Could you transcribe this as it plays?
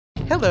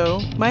Hello,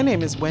 my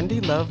name is Wendy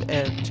Love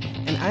Edge,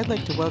 and I'd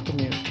like to welcome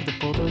you to the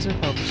Bulldozer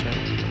Health Show.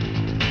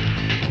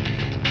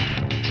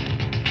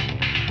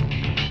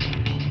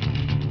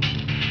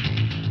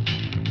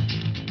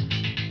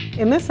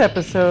 In this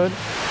episode...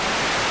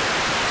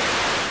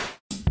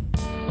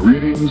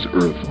 Greetings,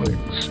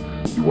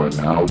 Earthlings. You are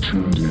now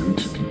tuned in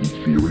to the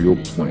Ethereal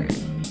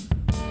plane.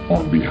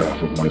 On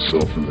behalf of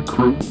myself and the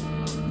crew,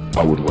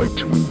 I would like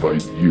to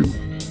invite you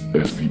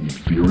as the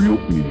Ethereal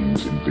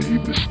beings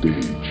invade the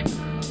stage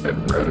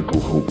at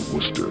Radical Hope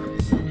Worcester,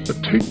 a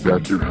Take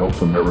Back Your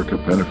Health America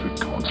benefit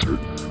concert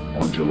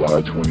on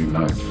July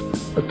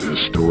 29th at the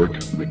historic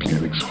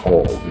Mechanics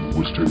Hall in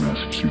Worcester,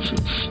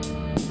 Massachusetts.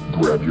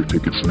 Grab your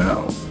tickets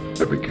now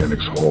at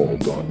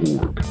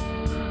mechanicshall.org.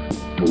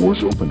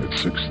 Doors open at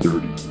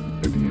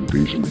 6:30 and the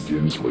invasion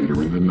begins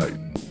later in the night.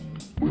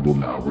 We will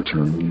now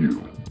return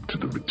you to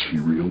the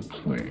material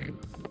plane.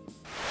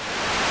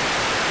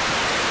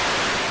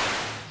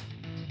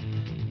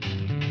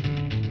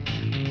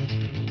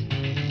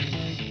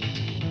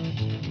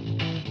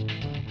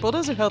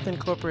 Bulldozer Health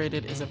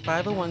Incorporated is a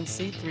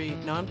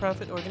 501c3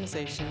 nonprofit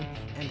organization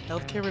and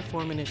healthcare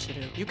reform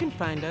initiative. You can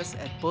find us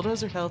at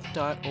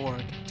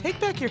bulldozerhealth.org. Take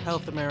back your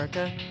health,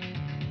 America.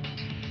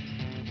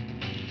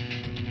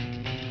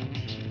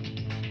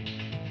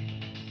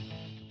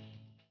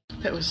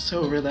 That was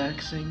so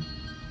relaxing.